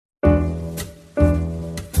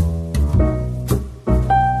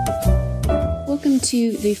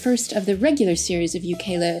to the first of the regular series of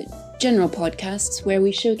Eucala general podcasts, where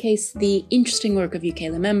we showcase the interesting work of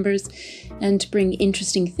Eucala members and bring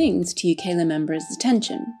interesting things to Eucala members'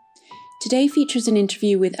 attention. Today features an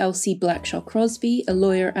interview with Elsie Blackshaw-Crosby, a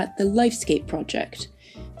lawyer at the Lifescape Project.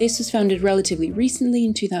 This was founded relatively recently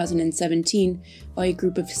in 2017 by a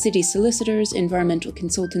group of city solicitors, environmental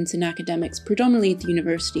consultants and academics, predominantly at the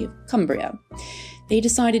University of Cumbria. They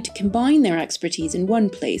decided to combine their expertise in one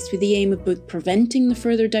place with the aim of both preventing the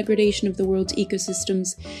further degradation of the world's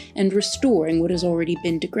ecosystems and restoring what has already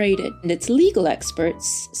been degraded. And its legal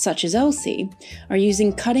experts, such as Elsie, are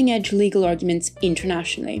using cutting-edge legal arguments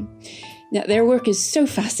internationally. Now, their work is so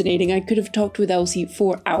fascinating, I could have talked with Elsie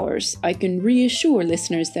for hours. I can reassure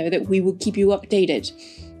listeners, though, that we will keep you updated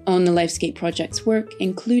on the Lifescape Project's work,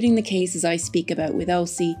 including the cases I speak about with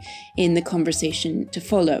Elsie in the conversation to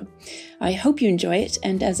follow. I hope you enjoy it,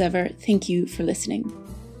 and as ever, thank you for listening.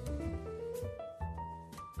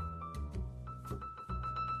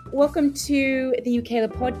 Welcome to the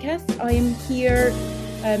Eucala podcast. I am here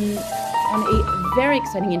on a very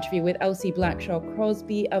exciting interview with Elsie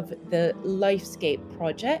Blackshaw-Crosby of the Lifescape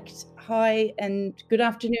Project. Hi, and good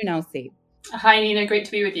afternoon, Elsie. Hi, Nina. Great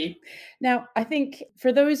to be with you. Now, I think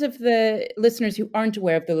for those of the listeners who aren't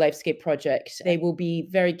aware of the Lifescape Project, they will be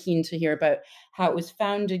very keen to hear about how it was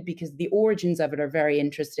founded, because the origins of it are very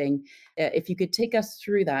interesting. If you could take us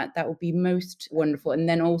through that, that would be most wonderful. And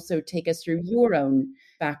then also take us through your own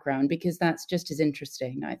background, because that's just as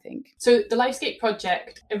interesting, I think. So the Lifescape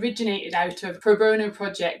Project originated out of a pro bono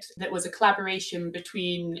project that was a collaboration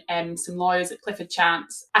between some lawyers at Clifford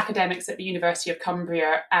Chance, academics at the University of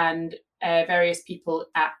Cumbria, and various people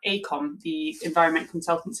at ACOM, the environment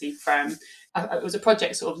consultancy firm. It was a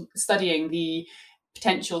project sort of studying the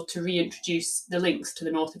potential to reintroduce the lynx to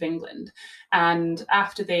the north of England. And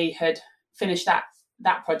after they had finished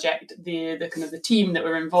that project, the kind of the team that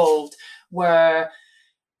were involved were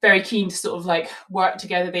very keen to sort of like work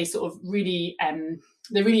together. They sort of really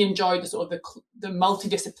they really enjoyed the sort of the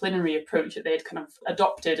multidisciplinary approach that they had kind of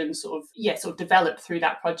adopted and sort of developed through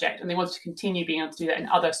that project. And they wanted to continue being able to do that in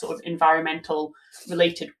other sort of environmental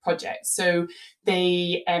related projects. So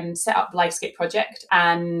they set up the Lifescape Project,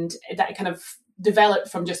 and that kind of developed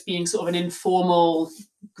from just being sort of an informal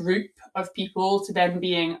group of people to then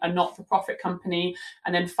being a not-for-profit company.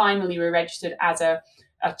 And then finally we were registered as a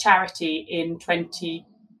charity in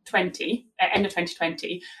 2020, end of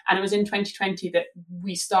 2020, and it was in 2020 that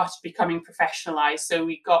we started becoming professionalized. So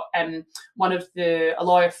we got a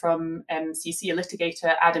lawyer from CC, a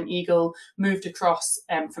litigator, Adam Eagle, moved across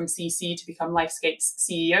from CC to become Lifescape's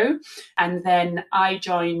CEO, and then I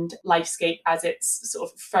joined Lifescape as its sort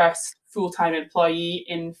of first full-time employee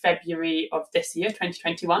in February of this year,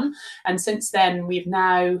 2021, and since then we've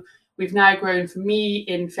now grown. For me,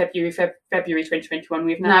 in February 2021,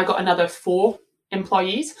 we've now got another 4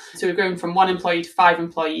 employees. So we've grown from 1 employee to 5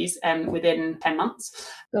 employees within 10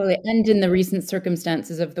 months. And in the recent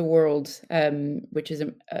circumstances of the world, which is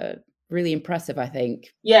really impressive, I think.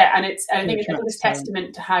 Yeah, and I think it's a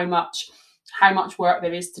testament to how much work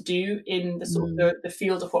there is to do in the sort of the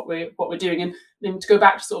field of what we're doing. And then to go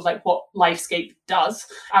back to sort of like what Lifescape does,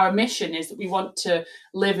 our mission is that we want to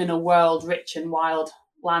live in a world rich in wild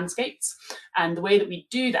landscapes, and the way that we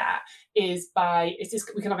do that is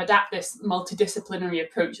we kind of adapt this multidisciplinary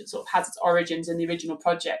approach that sort of has its origins in the original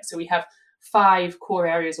project. So we have 5 core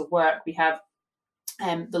areas of work. We have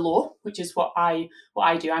the law, which is what I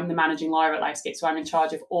do. I'm the managing lawyer at Lifescape, so I'm in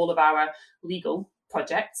charge of all of our legal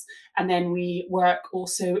projects. And then we work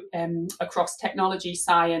also across technology,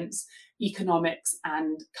 science, economics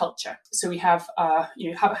and culture. So we have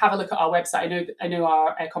have a look at our website. I know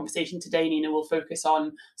our conversation today, Nina, will focus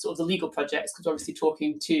on sort of the legal projects, because we're obviously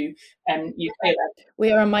talking to Eucala.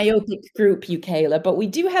 We are a myopic group, Eucala, but we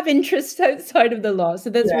do have interests outside of the law,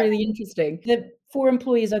 so that's really interesting. The 4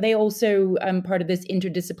 employees, are they also part of this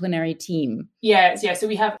interdisciplinary team? Yeah. So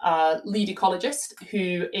we have a lead ecologist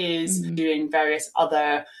who is doing various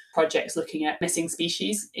other projects looking at missing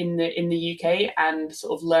species in the UK, and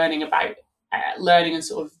sort of learning and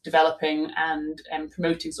sort of developing and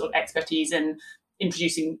promoting sort of expertise in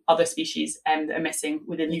introducing other species that are missing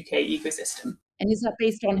within the UK ecosystem. And is that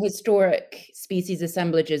based on historic species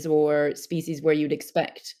assemblages or species where you'd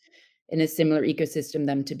expect in a similar ecosystem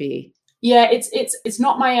them to be? Yeah, it's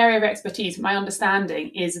not my area of expertise. My understanding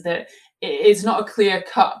is that it's not a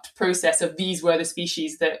clear-cut process of these were the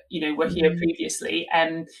species that were here previously,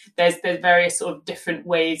 and there's various sort of different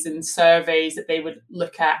ways and surveys that they would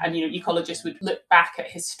look at, and ecologists would look back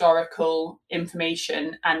at historical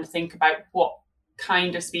information and think about what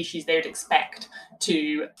kind of species they would expect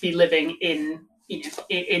to be living in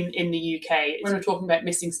in the UK. When we're talking about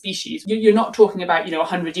missing species, you're not talking about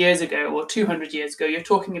 100 years ago or 200 years ago. You're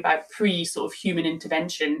talking about pre sort of human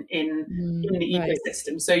intervention in the right.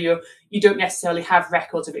 ecosystem. So you don't necessarily have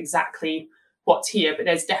records of exactly what's here, but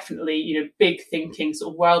there's definitely big thinking,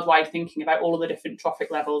 sort of worldwide thinking about all of the different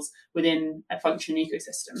trophic levels within a functioning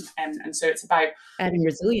ecosystem, and so it's about adding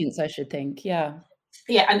resilience, I should think. Yeah,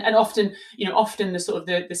 and often the sort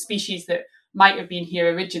of the species that might have been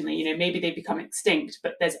here originally, maybe they become extinct,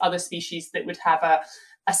 but there's other species that would have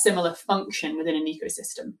a similar function within an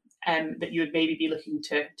ecosystem that you would maybe be looking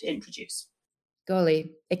to introduce.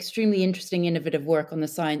 Golly, extremely interesting, innovative work on the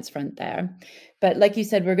science front there. But like you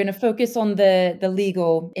said, we're going to focus on the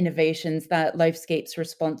legal innovations that Lifescape's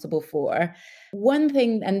responsible for. One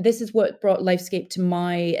thing, and this is what brought Lifescape to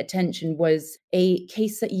my attention, was a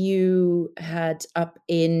case that you had up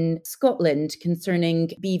in Scotland concerning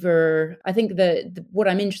beaver. I think what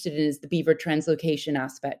I'm interested in is the beaver translocation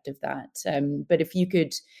aspect of that. But if you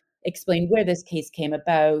could explain where this case came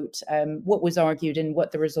about, what was argued and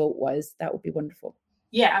what the result was, that would be wonderful.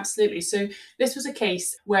 Yeah, absolutely. So this was a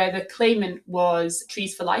case where the claimant was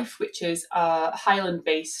Trees for Life, which is a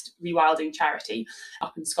Highland-based rewilding charity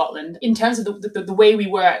up in Scotland. In terms of the way we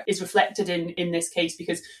work is reflected in this case,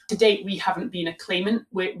 because to date we haven't been a claimant.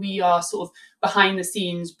 We are sort of behind the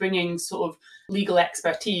scenes bringing sort of legal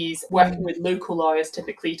expertise, working with local lawyers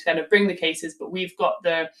typically to kind of bring the cases, but we've got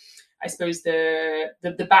the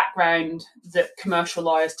background that commercial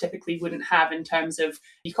lawyers typically wouldn't have in terms of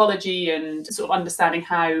ecology and sort of understanding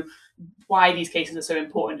why these cases are so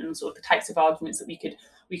important and sort of the types of arguments that we could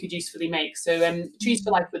usefully make. So Trees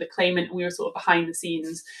for Life were the claimant, and we were sort of behind the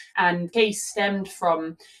scenes. And the case stemmed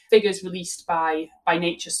from figures released by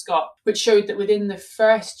Nature Scot, which showed that within the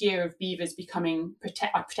first year of beavers becoming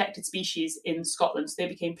a protected species in Scotland, so they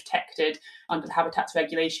became protected under the habitats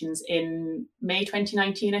regulations in May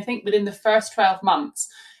 2019, I think. Within the first 12 months,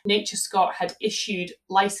 Nature Scot had issued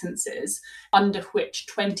licenses under which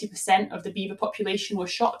 20% of the beaver population was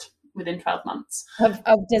shot within 12 months. Have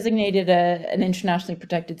designated an internationally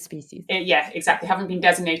protected species. Yeah, exactly. Having been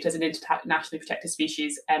designated as an internationally protected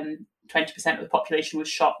species, 20% of the population was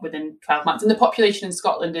shot within 12 months. And the population in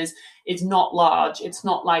Scotland is not large. It's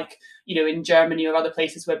not like, in Germany or other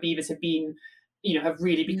places where beavers have been, have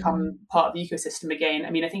really become part of the ecosystem again. I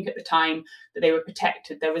mean, I think at the time that they were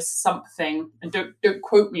protected, there was something, and don't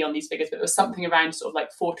quote me on these figures, but it was something around sort of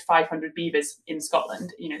like 400 to 500 beavers in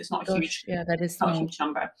Scotland. It's not a huge, that is not a huge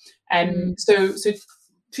number. So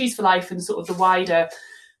Trees for Life and sort of the wider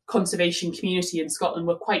conservation community in Scotland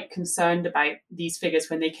were quite concerned about these figures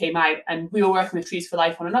when they came out. And we were working with Trees for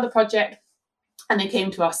Life on another project, and they came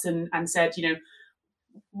to us and said,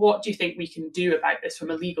 what do you think we can do about this from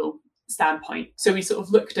a legal standpoint? So we sort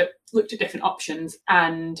of looked at different options,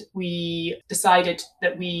 and we decided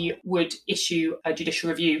that we would issue a judicial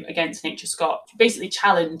review against Nature Scot, basically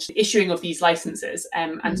challenge the issuing of these licenses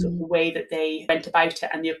and sort of the way that they went about it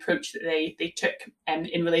and the approach that they took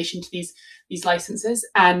in relation to these licenses.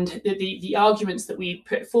 And the arguments that we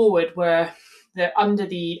put forward were that under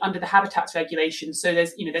the habitats regulations, so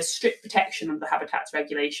there's strict protection under the habitats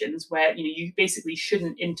regulations where you basically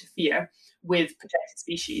shouldn't interfere with protected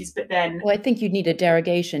species, but then I think you'd need a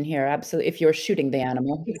derogation here, absolutely, if you're shooting the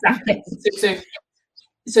animal. Exactly.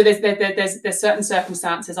 So there's certain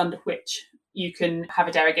circumstances under which you can have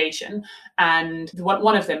a derogation, and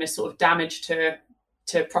one of them is sort of damage to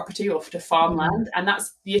property or to farmland, and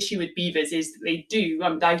that's the issue with beavers, is that they do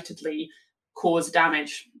undoubtedly cause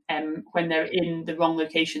damage when they're in the wrong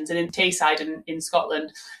locations. And in Tayside in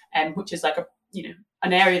Scotland, which is like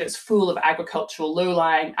an area that's full of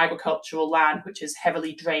low-lying agricultural land, which is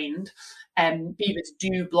heavily drained, beavers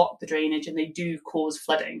do block the drainage and they do cause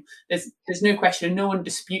flooding. There's no question, and no one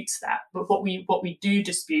disputes that. But what we do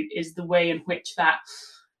dispute is the way in which that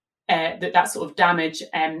sort of damage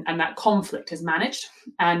and that conflict is managed.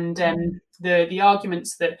 And the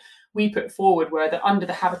arguments that we put forward were that under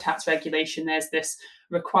the habitats regulation, there's this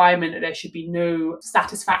requirement that there should be no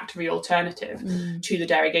satisfactory alternative to the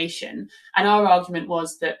derogation. And our argument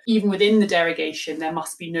was that even within the derogation, there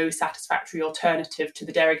must be no satisfactory alternative to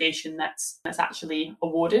the derogation that's actually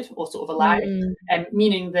awarded or sort of allowed.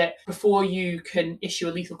 Meaning that before you can issue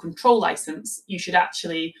a lethal control license, you should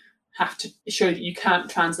actually have to show that you can't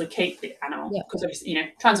translocate the animal. Because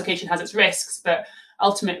obviously, translocation has its risks, but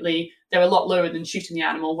ultimately they're a lot lower than shooting the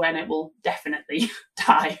animal when it will definitely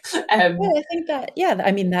die. I think that,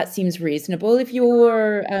 that seems reasonable. If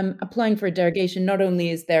you're applying for a derogation, not only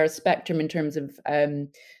is there a spectrum in terms of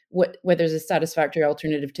whether there's a satisfactory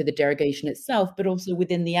alternative to the derogation itself, but also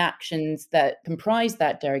within the actions that comprise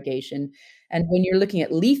that derogation. And when you're looking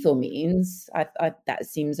at lethal means, that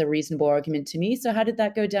seems a reasonable argument to me. So how did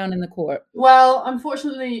that go down in the court? Well,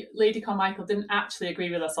 unfortunately, Lady Carmichael didn't actually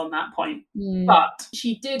agree with us on that point, but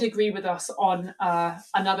she did agree with us on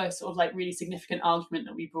another sort of like really significant argument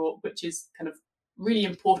that we brought, which is kind of really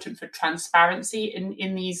important for transparency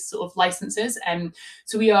in these sort of licenses. And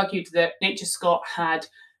so we argued that Nature Scott had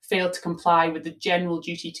failed to comply with the general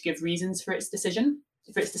duty to give reasons for its decisions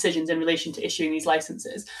in relation to issuing these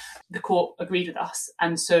licenses. The court agreed with us.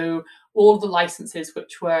 And so all the licenses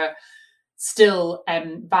which were still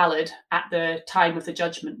valid at the time of the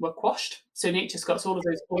judgment were quashed. So Nature Scott's all of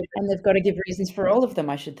those. And they've got to give reasons for all of them,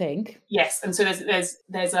 I should think. Yes, and so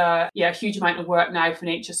there's a huge amount of work now for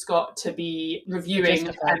Nature Scott to be reviewing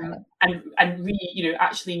and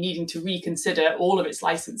actually needing to reconsider all of its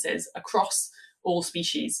licenses across all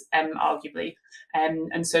species, arguably,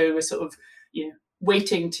 and so we're sort of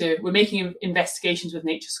we're making investigations with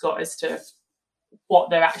Nature Scott as to what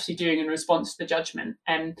they're actually doing in response to the judgment.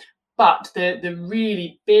 But the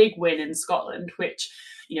really big win in Scotland, which,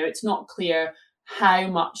 it's not clear how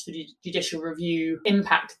much the judicial review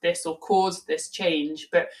impacted this or caused this change,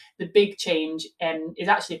 but the big change is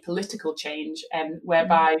actually a political change,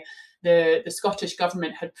 whereby the Scottish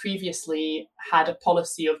government had previously had a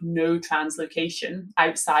policy of no translocation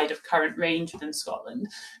outside of current range within Scotland.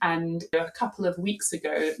 And a couple of weeks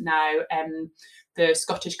ago now, the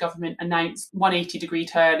Scottish government announced 180-degree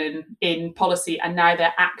turn in policy, and now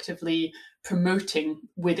they're actively promoting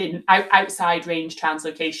outside range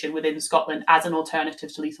translocation within Scotland as an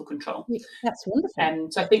alternative to lethal control. That's wonderful.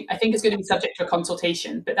 So I think it's going to be subject to a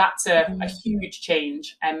consultation, but that's a huge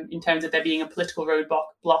change in terms of there being a political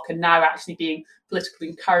roadblock and now actually being political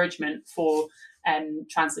encouragement for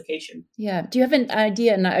translocation. Yeah. Do you have an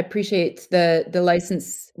idea? And I appreciate the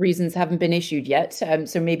license reasons haven't been issued yet,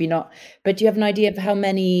 so maybe not. But do you have an idea of how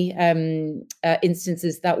many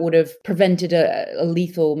instances that would have prevented a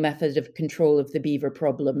lethal method of control of the beaver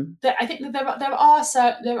problem? I think that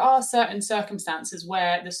there are certain circumstances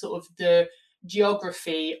where the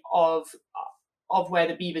geography of where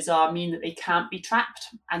the beavers are mean that they can't be trapped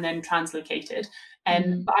and then translocated.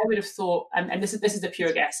 But I would have thought, and this is a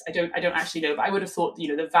pure guess, I don't actually know, but I would have thought,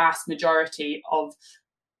 the vast majority of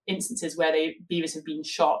instances where beavers have been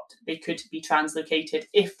shot, they could be translocated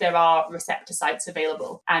if there are receptor sites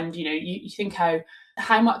available. And you think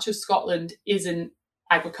how much of Scotland isn't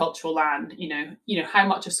agricultural land, how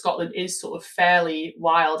much of Scotland is sort of fairly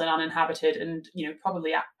wild and uninhabited, and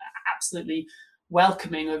probably absolutely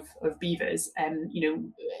welcoming of beavers. And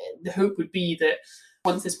the hope would be that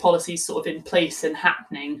once this policy is sort of in place and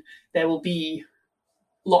happening, there will be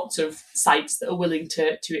lots of sites that are willing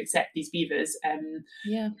to accept these beavers, and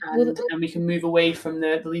we can move away from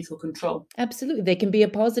the lethal control. Absolutely. They can be a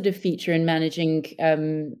positive feature in managing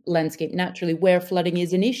landscape naturally where flooding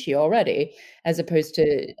is an issue already, as opposed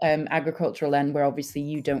to agricultural land where obviously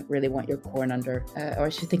you don't really want your corn under, or I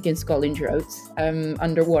should think in Scotland, your oats,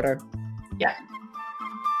 underwater. Yeah.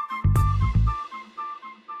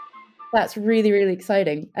 That's really, really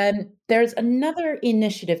exciting. There's another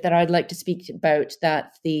initiative that I'd like to speak about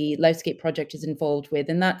that the Lifescape Project is involved with,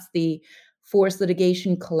 and that's the Forest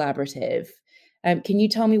Litigation Collaborative. Can you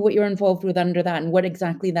tell me what you're involved with under that and what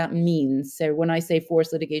exactly that means? So when I say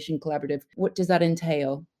Forest Litigation Collaborative, what does that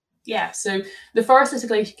entail? Yeah, so the Forest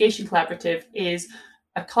Litigation Collaborative is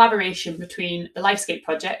a collaboration between the Lifescape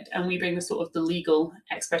Project, and we bring the legal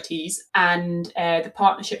expertise, and the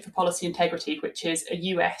Partnership for Policy Integrity, which is a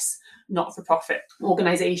US not-for-profit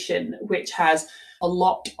organisation which has a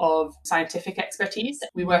lot of scientific expertise.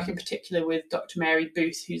 We work in particular with Dr. Mary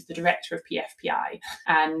Booth, who's the director of PFPI,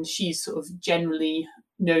 and she's sort of generally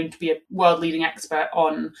known to be a world-leading expert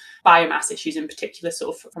on biomass issues, in particular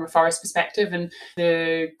sort of from a forest perspective. And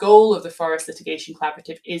the goal of the Forest Litigation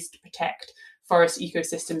Collaborative is to protect forest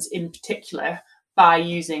ecosystems in particular by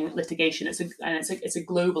using litigation. It's a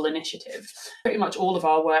global initiative. Pretty much all of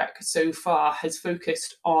our work so far has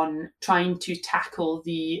focused on trying to tackle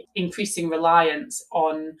the increasing reliance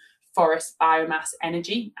on forest biomass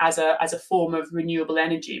energy as a form of renewable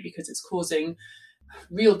energy, because it's causing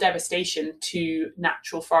real devastation to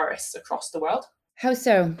natural forests across the world. How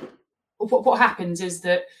so? What happens is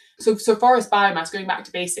that so forest biomass, going back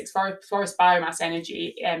to basics, forest biomass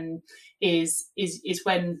energy is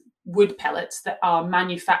when wood pellets that are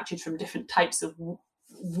manufactured from different types of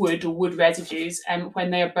wood or wood residues,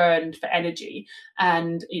 when they are burned for energy.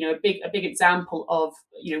 And a big example of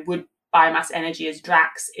wood biomass energy is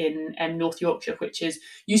Drax in North Yorkshire, which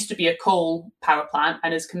used to be a coal power plant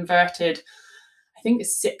and is converted, I I think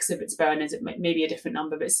it's 6 of its burners. It may be a different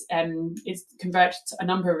number, but it's converted a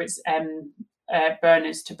number of its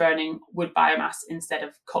burners to burning wood biomass instead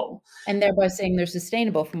of coal. And thereby saying they're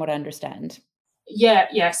sustainable, from what I understand.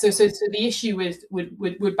 Yeah. So the issue with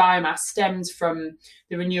wood biomass stems from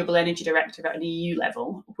the Renewable Energy Directive at an EU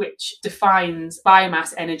level, which defines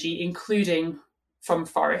biomass energy, including from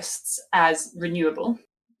forests, as renewable.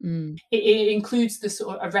 It includes the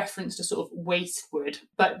sort of a reference to sort of waste wood,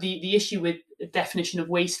 but the issue with the definition of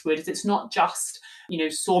waste wood is it's not just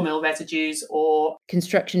sawmill residues or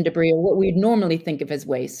construction debris, or what we'd normally think of as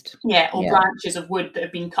waste. Branches of wood that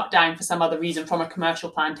have been cut down for some other reason from a commercial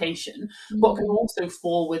plantation. What can also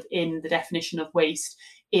fall within the definition of waste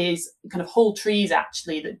is kind of whole trees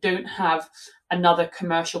actually that don't have another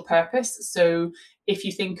commercial purpose. So if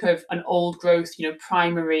you think of an old growth,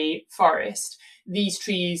 primary forest, these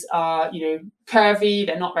trees are, curvy,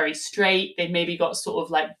 they're not very straight, they've maybe got sort of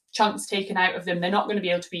like chunks taken out of them. They're not going to be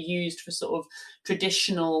able to be used for sort of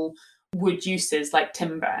traditional wood uses like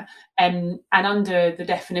timber. And under the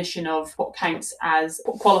definition of what counts as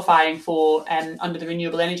qualifying for under the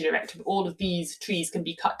Renewable Energy Directive, all of these trees can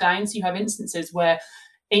be cut down. So you have instances where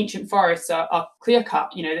ancient forests are clear cut.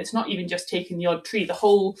 It's not even just taking the odd tree. The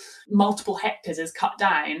whole multiple hectares is cut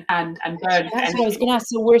down and burned. That's what I was going to ask.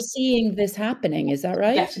 So we're seeing this happening. Is that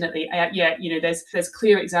right? Definitely. There's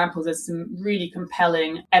clear examples. There's some really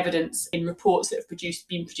compelling evidence in reports that have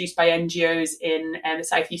been produced by NGOs in the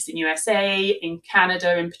southeastern USA, in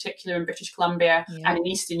Canada in particular, in British Columbia, and in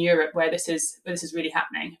Eastern Europe, where this is really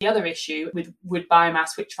happening. The other issue with wood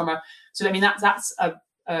biomass, which that's a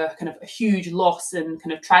kind of a huge loss and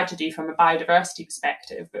kind of tragedy from a biodiversity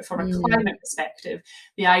perspective, but from a climate perspective,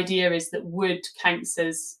 the idea is that wood counts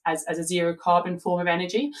as a zero carbon form of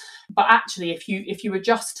energy. But actually, if you were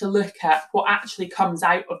just to look at what actually comes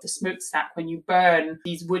out of the smokestack when you burn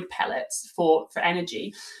these wood pellets for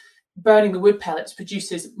energy, burning the wood pellets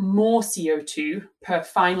produces more CO2 per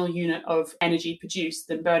final unit of energy produced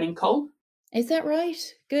than burning coal. Is that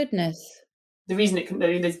right? Goodness. The reason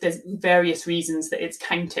there's various reasons that it's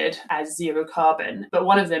counted as zero carbon, but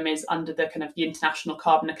one of them is under the kind of the international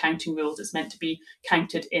carbon accounting rules. It's meant to be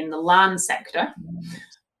counted in the land sector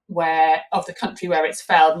where of the country where it's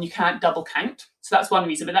felled, and you can't double count. So that's one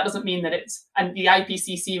reason, but that doesn't mean that and the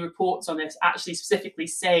IPCC reports on this actually specifically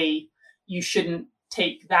say you shouldn't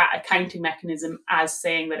take that accounting mechanism as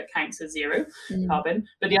saying that it counts as zero carbon.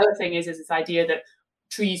 But the other thing is this idea that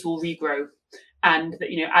trees will regrow. And that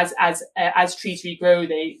as trees regrow,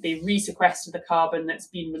 they resequester the carbon that's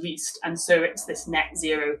been released, and so it's this net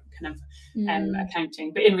zero kind of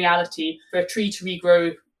accounting. But in reality, for a tree to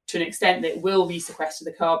regrow to an extent that it will resequester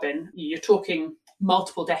the carbon, you're talking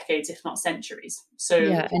multiple decades, if not centuries. So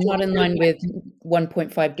and not in line with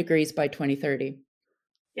 1.5 degrees by 2030.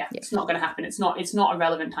 It's not going to happen. It's not a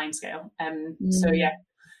relevant timescale.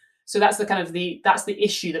 So that's the kind of that's the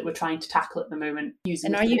issue that we're trying to tackle at the moment. Is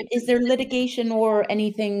there litigation or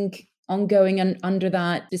anything ongoing under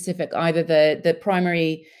that specific, either the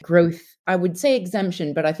primary growth, I would say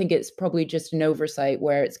exemption, but I think it's probably just an oversight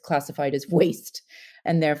where it's classified as waste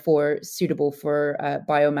and therefore suitable for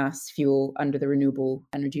biomass fuel under the Renewable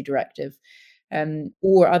Energy Directive?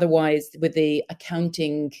 Or otherwise with the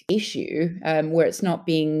accounting issue where it's not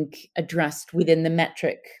being addressed within the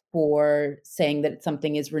metric for saying that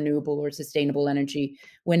something is renewable or sustainable energy,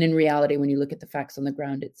 when in reality, when you look at the facts on the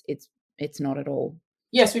ground, it's not at all.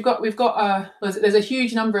 Yes, there's a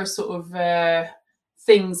huge number of sort of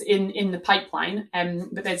things in the pipeline,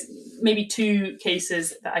 but there's maybe two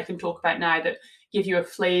cases that I can talk about now that give you a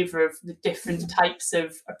flavour of the different types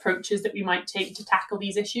of approaches that we might take to tackle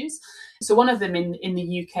these issues. So one of them in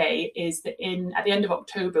the UK is that at the end of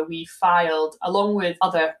October, we filed, along with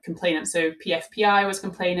other complainants, so PFPI was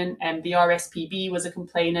complainant, and the RSPB was a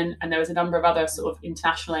complainant, and there was a number of other sort of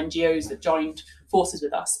international NGOs that joined forces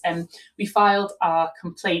with us. And we filed our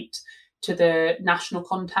complaint to the national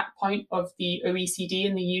contact point of the OECD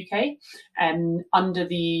in the UK, under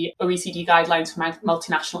the OECD guidelines for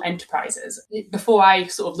multinational enterprises. Before I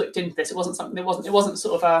sort of looked into this, it wasn't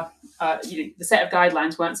sort of the set of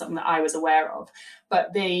guidelines weren't something that I was aware of,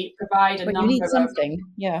 but they provide a number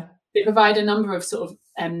They provide a number of sort of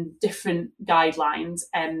different guidelines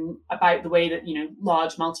about the way that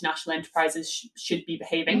large multinational enterprises should be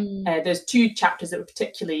behaving. There's two chapters that were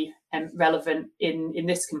particularly relevant in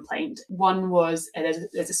this complaint. One was there's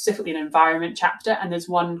specifically an environment chapter, and there's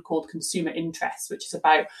one called consumer interests, which is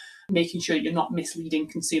about making sure you're not misleading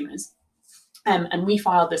consumers. And we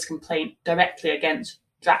filed this complaint directly against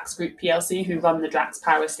Drax Group PLC, who run the Drax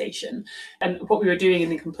power station. And what we were doing in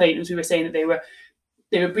the complaint was we were saying that they were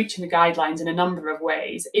they were breaching the guidelines in a number of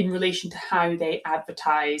ways in relation to how they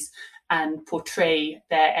advertise and portray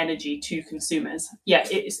their energy to consumers. Yeah,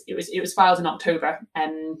 it was filed in October.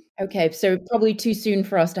 Okay, so probably too soon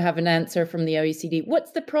for us to have an answer from the OECD.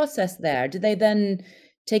 What's the process there? Do they then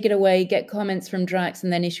take it away, get comments from Drax,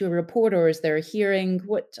 and then issue a report, or is there a hearing?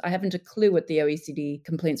 I haven't a clue what the OECD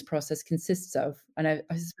complaints process consists of, and I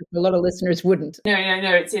suspect a lot of listeners wouldn't. No,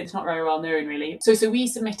 it's not very well known, really. So we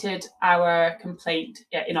submitted our complaint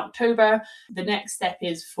in October. The next step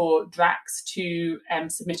is for Drax to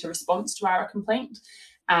submit a response to our complaint,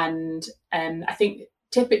 and I think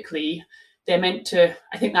typically I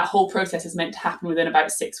think that whole process is meant to happen within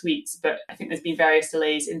about 6 weeks, but I think there's been various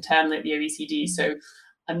delays internally at the OECD, so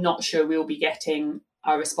I'm not sure we'll be getting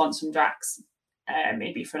a response from Drax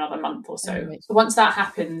maybe for another month or so. Right. Once that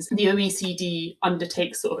happens, the OECD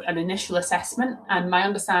undertakes sort of an initial assessment, and my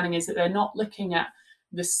understanding is that they're not looking at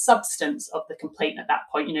the substance of the complaint at that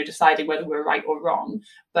point, deciding whether we're right or wrong,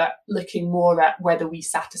 but looking more at whether we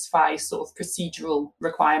satisfy sort of procedural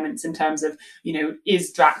requirements in terms of,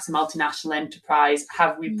 is Drax a multinational enterprise?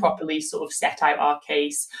 Have we properly sort of set out our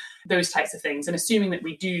case? Those types of things. And assuming that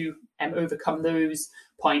we do overcome those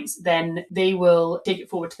points, then they will take it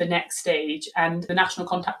forward to the next stage. And the national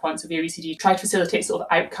contact points of the OECD try to facilitate sort of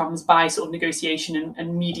outcomes by sort of negotiation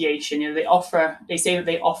and mediation. They say that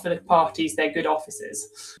they offer the parties their good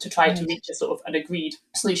offices to try to reach a sort of an agreed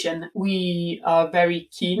solution. We are very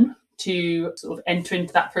keen to sort of enter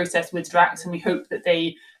into that process with Drax, and we hope that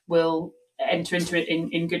they will enter into it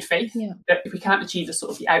in good faith. Yeah. But if we can't achieve the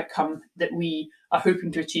sort of the outcome that we are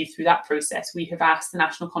hoping to achieve through that process, we have asked the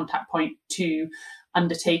national contact point to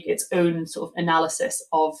undertake its own sort of analysis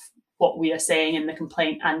of what we are saying in the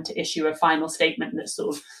complaint and to issue a final statement that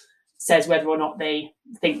sort of says whether or not they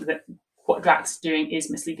think that what Drax is doing is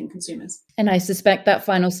misleading consumers. And I suspect that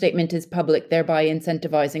final statement is public, thereby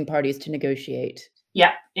incentivizing parties to negotiate.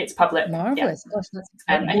 Yeah, it's public. Marvelous. Yeah. Gosh, that's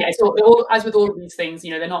And exciting. as with all of these things,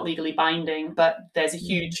 they're not legally binding, but there's a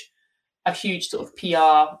huge sort of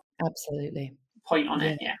PR Absolutely point on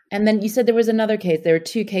it. Yeah. And then you said there was another case. There are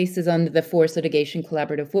 2 cases under the Forest Litigation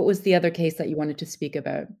Collaborative. What was the other case that you wanted to speak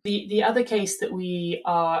about? The other case that we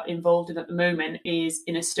are involved in at the moment is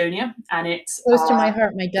in Estonia, and it's close to my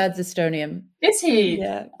heart. My dad's Estonian. Is he?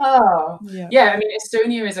 Yeah. Oh, yeah. I mean,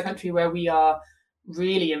 Estonia is a country where we are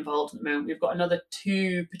really involved at the moment. We've got another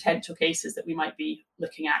 2 potential cases that we might be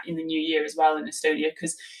looking at in the new year as well in Estonia,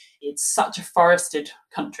 because it's such a forested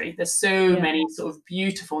country. There's so many sort of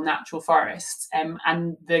beautiful natural forests,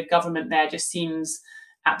 and the government there just seems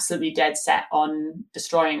absolutely dead set on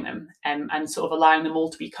destroying them and sort of allowing them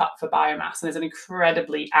all to be cut for biomass. And there's an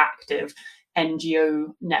incredibly active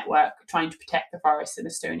NGO network trying to protect the forests in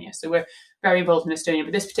Estonia. So we're very involved in Estonia,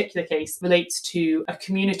 but this particular case relates to a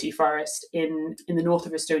community forest in the north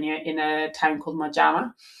of Estonia in a town called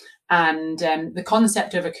Majama. And the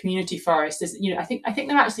concept of a community forest is, I think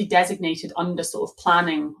they're actually designated under sort of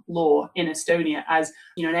planning law in Estonia as,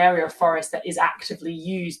 an area of forest that is actively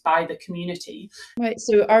used by the community. Right.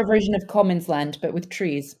 So our version of commons land, but with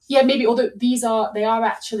trees. Yeah, maybe. Although they are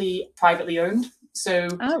actually privately owned. So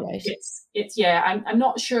right. it's I'm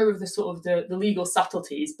not sure of the sort of the legal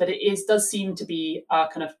subtleties, but it does seem to be a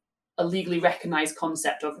kind of a legally recognized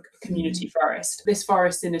concept of a community forest. This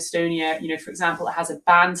forest in Estonia, for example, it has a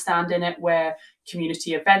bandstand in it where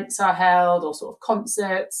community events are held or sort of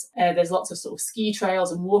concerts. There's lots of sort of ski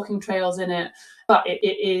trails and walking trails in it, but it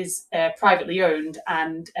is privately owned,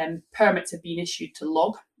 and permits have been issued to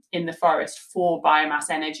log in the forest for biomass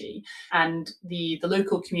energy. And the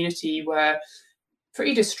local community were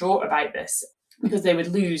pretty distraught about this because they would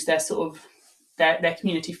lose their sort of their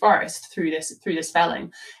community forest through this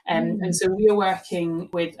felling. And so we are working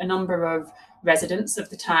with a number of residents of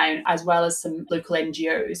the town as well as some local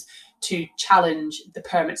NGOs to challenge the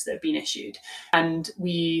permits that have been issued. And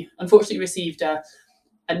we unfortunately received a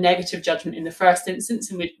negative judgment in the first instance,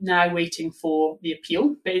 and we're now waiting for the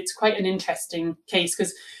appeal. But it's quite an interesting case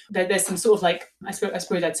because there's some sort of I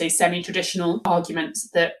suppose I'd say semi-traditional arguments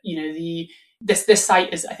that this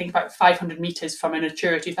site is, I think, about 500 metres from a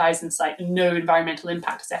Natura 2000 site, and no environmental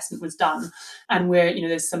impact assessment was done. And where,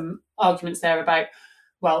 there's some arguments there about,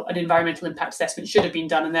 well, an environmental impact assessment should have been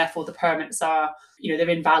done, and therefore the permits are, they're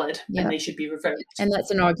invalid and they should be revoked. And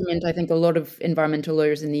that's an argument I think a lot of environmental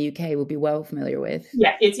lawyers in the UK will be well familiar with.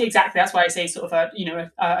 Yeah, it's exactly. That's why I say sort of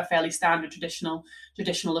a fairly standard traditional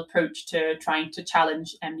approach to trying to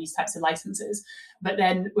challenge these types of licenses. But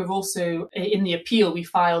then we've also, in the appeal, we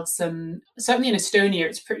filed some, certainly in Estonia,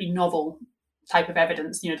 it's pretty novel type of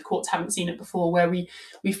evidence. The courts haven't seen it before, where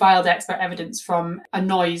we filed expert evidence from a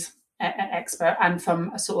noise expert and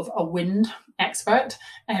from a sort of a wind expert,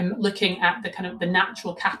 looking at the kind of the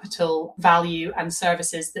natural capital value and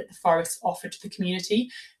services that the forest offer to the community,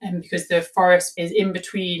 because the forest is in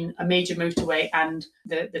between a major motorway and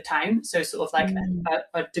the town, so sort of like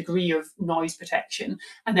a degree of noise protection,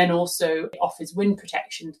 and then also offers wind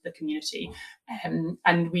protection to the community.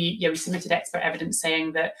 And we submitted expert evidence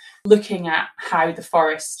saying that looking at how the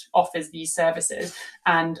forest offers these services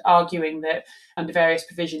and arguing that under various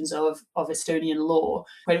provisions of Estonian law,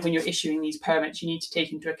 when you're issuing these permits, you need to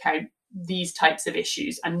take into account these types of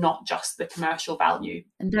issues and not just the commercial value.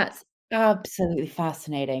 And that's absolutely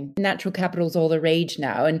fascinating. Natural capital's all the rage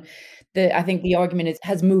now. And I think the argument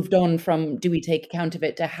has moved on from do we take account of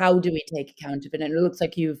it to how do we take account of it? And it looks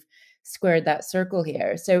like you've squared that circle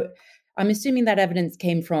here. So I'm assuming that evidence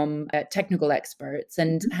came from technical experts.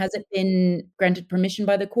 And has it been granted permission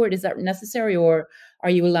by the court? Is that necessary, or are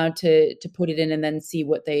you allowed to put it in and then see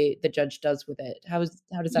what the judge does with it? How does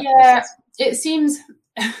that process? It seems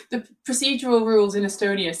the procedural rules in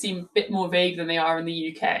Estonia seem a bit more vague than they are in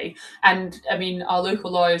the UK. And I mean, our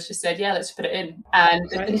local lawyers just said, yeah, let's put it in.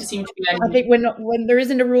 And it didn't seem to be any... I think when there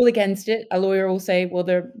isn't a rule against it, a lawyer will say, well,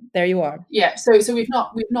 there you are. Yeah, so we've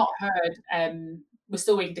not heard... we're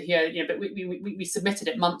still waiting to hear, but we submitted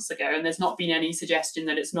it months ago, and there's not been any suggestion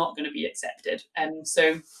that it's not going to be accepted.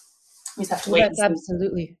 So we just have to wait. That's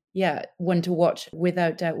absolutely, one to watch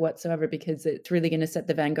without doubt whatsoever, because it's really going to set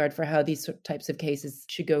the vanguard for how these types of cases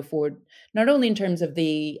should go forward, not only in terms of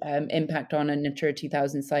the impact on a Natura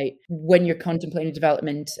 2000 site when you're contemplating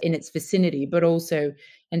development in its vicinity, but also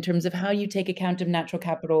in terms of how you take account of natural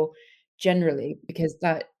capital generally, because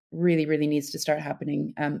that really, really needs to start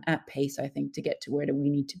happening at pace, I think, to get to where we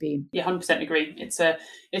need to be. Yeah, 100% agree. It's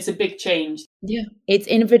a big change. Yeah, it's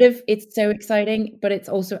innovative. It's so exciting, but it's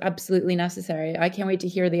also absolutely necessary. I can't wait to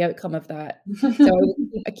hear the outcome of that. So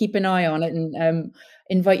I keep an eye on it and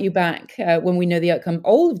invite you back when we know the outcome.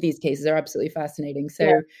 All of these cases are absolutely fascinating.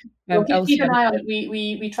 So we'll keep an eye on it.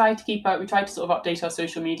 We try to sort of update our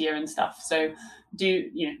social media and stuff. So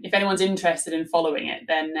if anyone's interested in following it,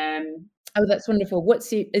 then. Oh, that's wonderful.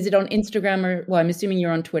 Is it on Instagram or, well, I'm assuming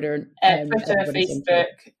you're on Twitter. Twitter, Facebook,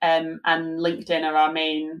 and LinkedIn are our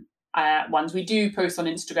main ones. We do post on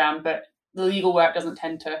Instagram, but the legal work doesn't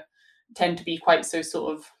tend to be quite so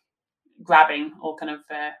sort of grabbing or kind of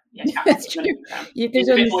That's true. There's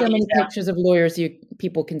only so many pictures of lawyers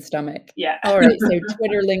people can stomach. Yeah. All right. So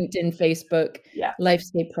Twitter, LinkedIn, Facebook, yeah.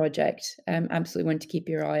 Lifescape Project. Absolutely one to keep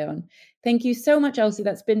your eye on. Thank you so much, Elsie.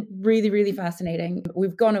 That's been really, really fascinating.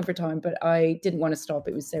 We've gone over time, but I didn't want to stop.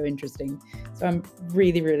 It was so interesting. So I'm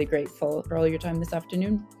really, really grateful for all your time this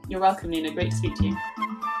afternoon. You're welcome, Nina. Great to speak to you.